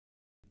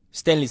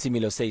Stanley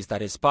Similo says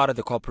that as part of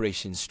the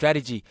corporation's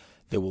strategy,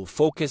 they will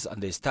focus on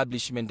the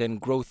establishment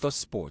and growth of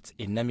sports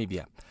in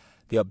Namibia.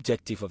 The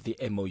objective of the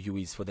MoU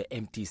is for the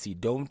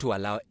MTC Dome to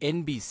allow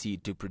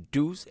NBC to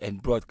produce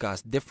and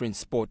broadcast different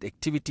sport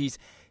activities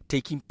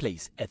taking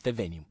place at the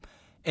venue.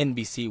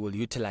 NBC will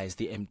utilize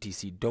the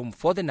MTC Dome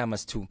for the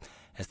Namas too,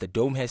 as the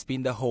Dome has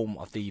been the home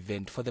of the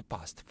event for the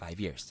past 5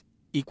 years.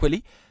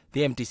 Equally,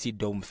 the MTC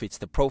Dome fits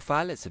the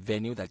profile as a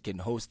venue that can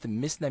host the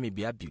Miss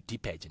Namibia beauty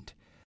pageant.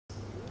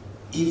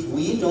 If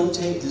we don't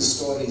take these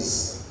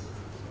stories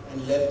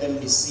and let them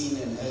be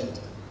seen and heard,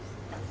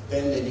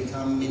 then they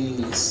become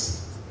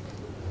meaningless.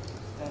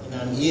 And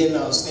I'm here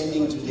now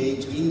standing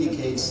today to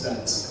indicate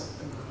that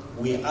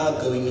we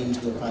are going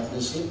into a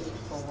partnership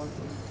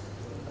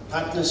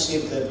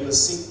that will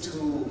seek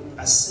to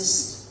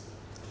assist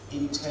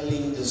in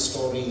telling the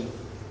story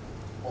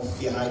of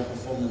the High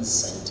Performance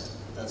Center.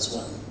 That's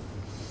one.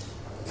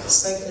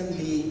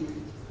 Secondly,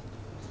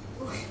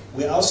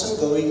 we're also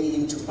going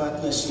into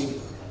partnership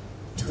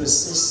to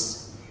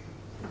assist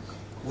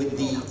with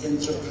the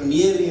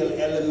entrepreneurial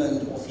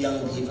element of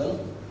young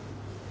people.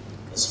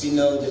 As we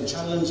know, the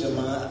challenge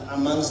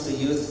amongst the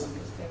youth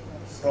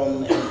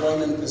from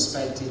employment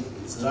perspective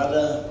is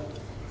rather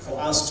for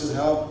us to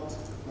help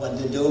what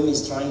the Dome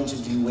is trying to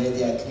do, where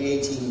they are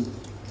creating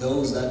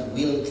those that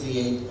will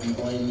create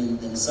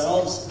employment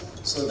themselves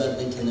so that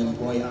they can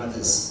employ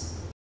others.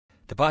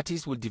 The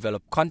parties will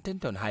develop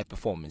content on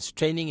high-performance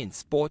training in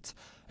sports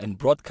and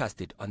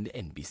broadcast it on the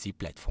NBC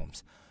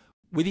platforms.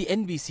 With the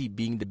NBC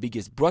being the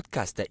biggest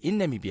broadcaster in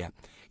Namibia,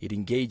 it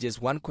engages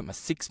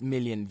 1.6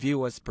 million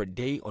viewers per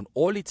day on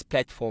all its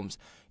platforms,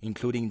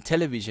 including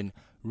television,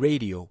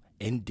 radio,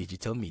 and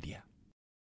digital media.